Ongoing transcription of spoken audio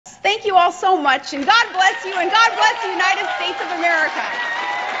thank you all so much, and God bless you, and God bless the United States of America.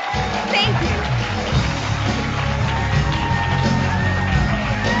 Thank you.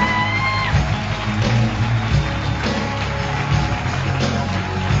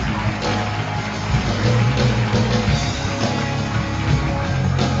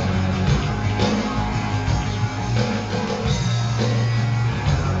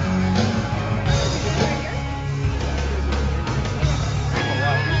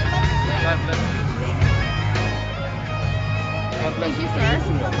 Thank you, sir. Oh,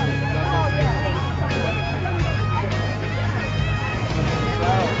 yeah, thank you.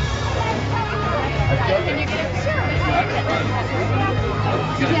 Can you get it? Sure. Hey,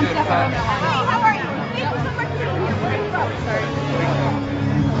 how are you? Thank you so much for being here. Where are you from? Sorry.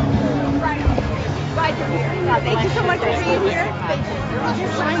 Right on. Glad you're here. Thank you so much for being here. Thank you. Would you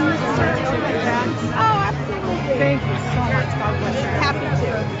sign this certificate? Oh, absolutely. Thank you so much. God bless you. Happy to.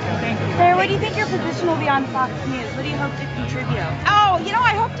 Thank you. Claire, what do you think your position will be on Fox News? What do you hope to contribute? Oh, you know,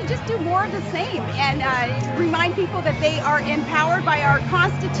 I hope to just do more of the same and remind people that they are empowered by our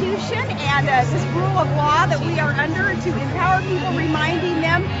Constitution and this rule of law that we are under, to empower people, reminding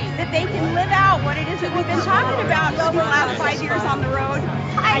them that they can live out what it is that we've been talking about over the last 5 years on the road.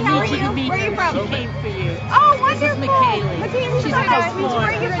 Hi, how are you? Where are you from? She came for you. Oh, wonderful. McKaylee. McKaylee, She's so nice to meet you. Where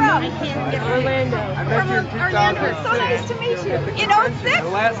are you from? Orlando. From Orlando. So nice to meet you. In 06?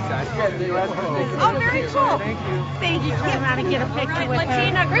 Alaska. Oh, very cool. Thank you. Thank you. Come out and get a picture with her.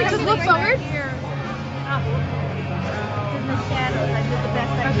 Latina, great. Just look forward. In the shadows, I did the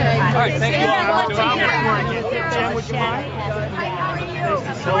best I could. Okay. All right, thank you. Jen, would you mind?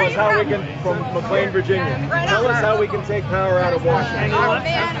 Tell us how we can, from McLean, Virginia. Tell us how we can take power out of Washington. Oh,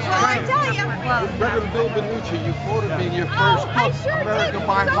 man. Well, I tell you. Reverend Bill Benucci, you quoted me in your first book, America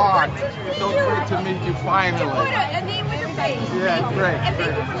by Heart. So great to meet you finally. Put a name with your face. Yeah, great. And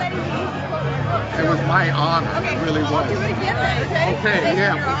thank you for letting me. It was my honor. Okay. It really I'll was. do it again then, okay? Okay,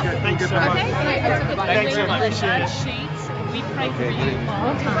 yeah. We'll get back. Okay. Thanks so much. Appreciate it. Sheets. We pray for you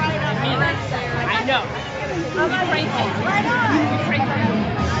all the time. I mean, I know. We pray for you. Right on. We pray for you.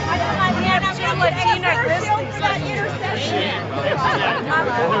 Latina Christians.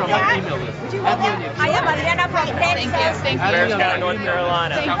 I am Adriana from Texas. Thank you. Harris County, North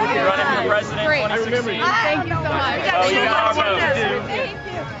Carolina. You're running for president in 2016. Thank you so much. Oh, you are. Thank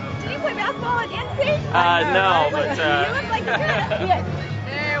you. Do you play basketball at NC? No, but You look like you're good.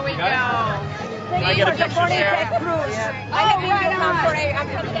 There we go. Can I get a picture, Sarah? I have been I'm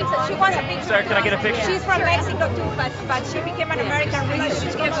from Texas. She wants a picture. Sarah, can I get a picture? She's from Mexico too, but she became an American really.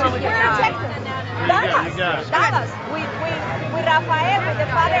 She's from Texas. Dallas. With Rafael, with the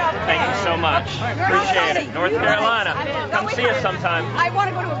father of Thank you so much. Appreciate it. North Carolina. Come see us sometime. I want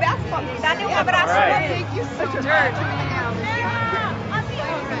to go to a basketball game. Dale un abrazo. Thank you so much.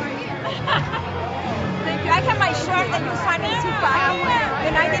 I have my shirt that you signed in Tupac,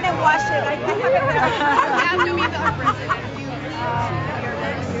 and I didn't wash it. I have it with Have to meet the president.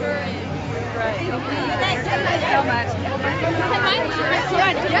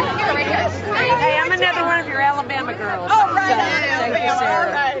 Hey, I'm another one of your Alabama girls. Oh, right. Thank you,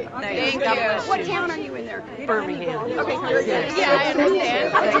 Sarah. Thank you. What town are you in there? Birmingham. Okay, very good. Yeah, I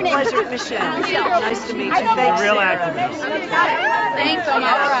understand. It's a pleasure, Michelle. Nice to meet you. Thanks. Real activist. Thanks so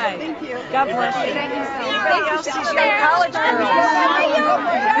much. All right. God bless you. Anybody else is your college girls?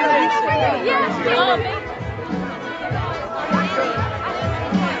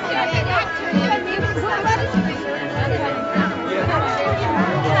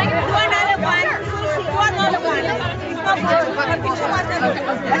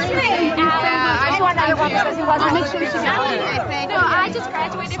 I'll make sure she's happy. No, I just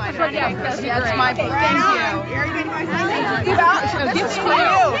graduated from Virginia. That's my book. Thank you. Give out. This is for you.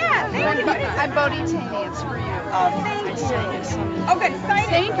 Yeah, thank you. I'm Bodie Taney. It's for you. Okay, sign it.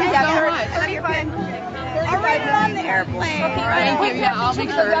 Thank you so much. I'll write it on the airplane. Thank you. Yeah, I'll make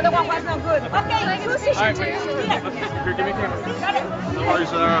sure. The other one was no good. Okay, who's this? Here, give me a camera. Got it. How are you,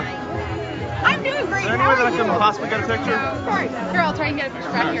 I'm doing great. Is there any way that I can possibly get a picture? Of course. Here, I'll try and get a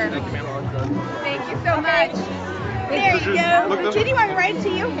picture back here. Thank you, ma'am. Thank you so much. There you go. Kitty, want me to write it to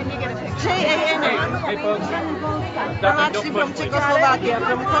you? Can you get a picture? Hey, folks. I'm actually from Czechoslovakia,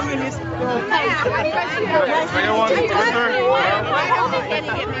 from communist. Do you want a picture?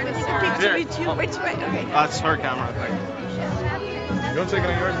 Which way? Okay. That's her camera, I think. You want to take it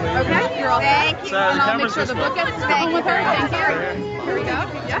on yours? Okay. You're all Thank you. So, And I'll make camera's sure the this book way. gets home with her. Thank you. Here we go.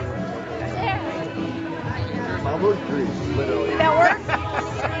 Yeah. That works?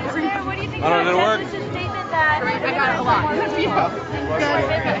 What do you think I don't know, did it work? statement that I got a lot.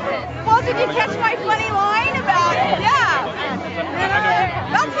 Well, did you catch my funny line about it? Yeah.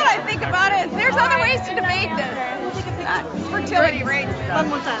 That's what I think ways to debate this. Fertility rates. One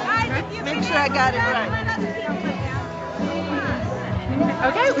more time. Make sure I got it right.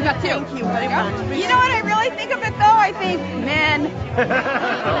 Okay, we got 2. Thank you very much. You know what I really think of it though? I think men.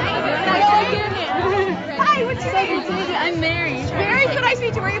 Hi, what's your name? I'm Mary. Mary, so nice to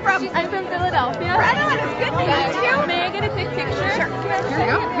meet you. Where are you from? I'm from Philadelphia. Right on, it's good to meet you. May I get a quick picture? Sure. Here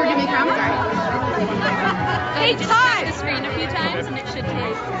you go. You're giving me a camera? Hey, just tap the screen a few times and it should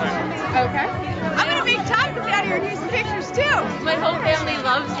take. Okay. I'm going to make time to get out here and do some pictures too. My whole family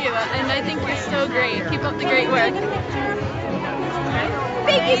loves you and I think you're so great. Keep up the great work.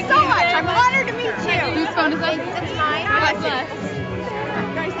 Thank you so much. I'm honored to meet you. Whose phone is that? It's mine. Bless.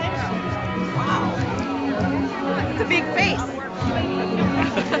 Wow. It's a big face.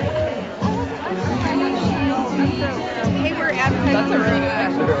 Hey, we're advertising. That's a really good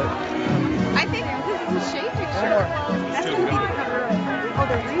picture. I think this is a shade picture. That's going to be the cover. Oh,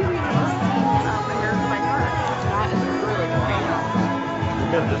 the re-release. Under my heart.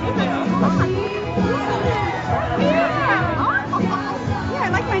 Yeah, I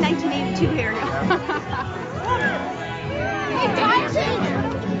like my 1982 hair now. Hey, time changer.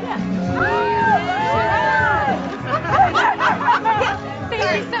 Thank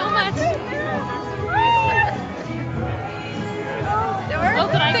you so much.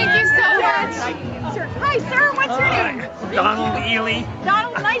 Thank you so much. Sir. Hi, sir. What's your name? Donald Ely.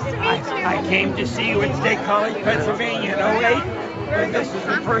 Donald, nice to meet you. I came to see you at State College, Pennsylvania in 08, but this is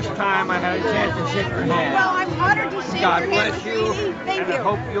the first time I had a chance to shake your hand. Well, I'm honored to shake God your hand bless with you, Thank and you. I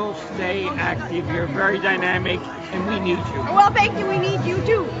hope you'll stay active. You're very dynamic, and we need you. Well, thank you. We need you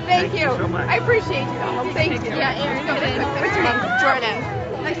too. Thank you. so much. I appreciate you, Donald. Thank you. Yeah, Aaron. What's your name? Jordan.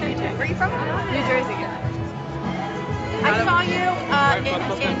 Nice to meet you. Where are you from? New Jersey. I saw you with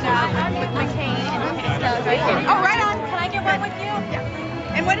McCain and Oh, right on. Can I get one with you?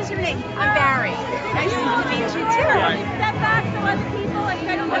 Yeah. And what is your name? I'm Barry. Nice to meet you too. Step back so other people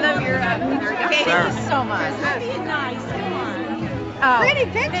and I love your okay, thank you so much. Be nice. Come on. Pretty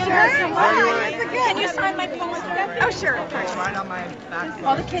picture. Can you sign my photograph? Oh, sure. Right on my back.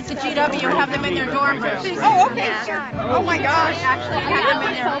 All the kids at GW have them in their dorm rooms. Oh, okay, sure. Oh my gosh. Actually, have them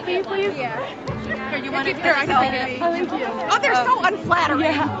in there. Selfie, please? Yeah. Here, you want to Here, I can take it. Oh, thank you. Oh, they're so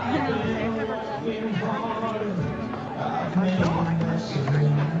unflattering. Yeah.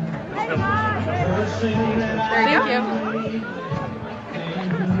 Thank you.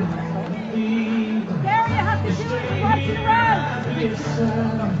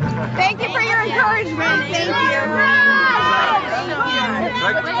 Thank you for your encouragement. Thank you.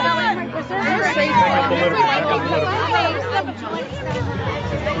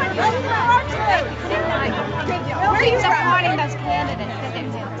 Where are you supporting those candidates?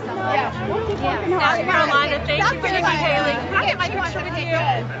 Yeah. South Carolina. Thank you for Nikki Haley. Can I get my picture with you?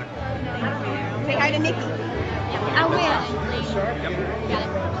 Say hi to Nikki. I will.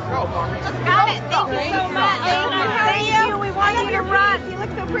 Got it. Thank you so much. Thank you. We want you to run. You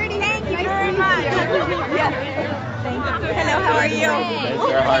look so pretty. Thank you very much. Yes. Hello, how are you? Hey,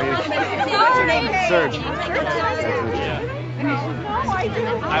 Sarah, how are you? What's your name? Serge.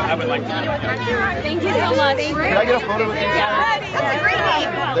 I would like to meet you. Thank you so much. Can I get a photo with you? That's a great name.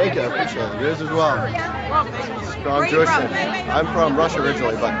 Thank you, I appreciate it. Yours as well. Strong Jewish fan. I'm from Russia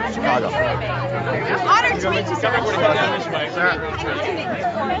originally, but Chicago. Honored to meet you, sir.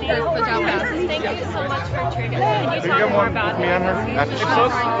 Thank you so much for trivia. Can you talk more about me on her after she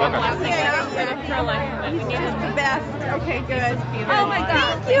closes? The best. Okay, good. Oh my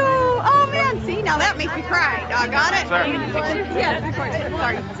God. Thank you. Oh man, see now that makes me cry. Doggone it. Sorry. Yes, of course.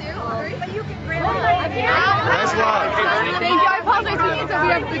 Sorry. Nice one. Thank you. I apologize. We need to. We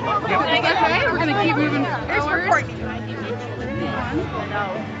have to. Okay, we're gonna keep moving. Here's for Courtney.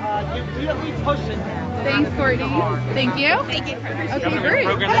 Thanks, Courtney. Thank you. Thank you. Okay, great.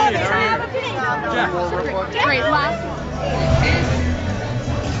 Hello, there. Great. Last.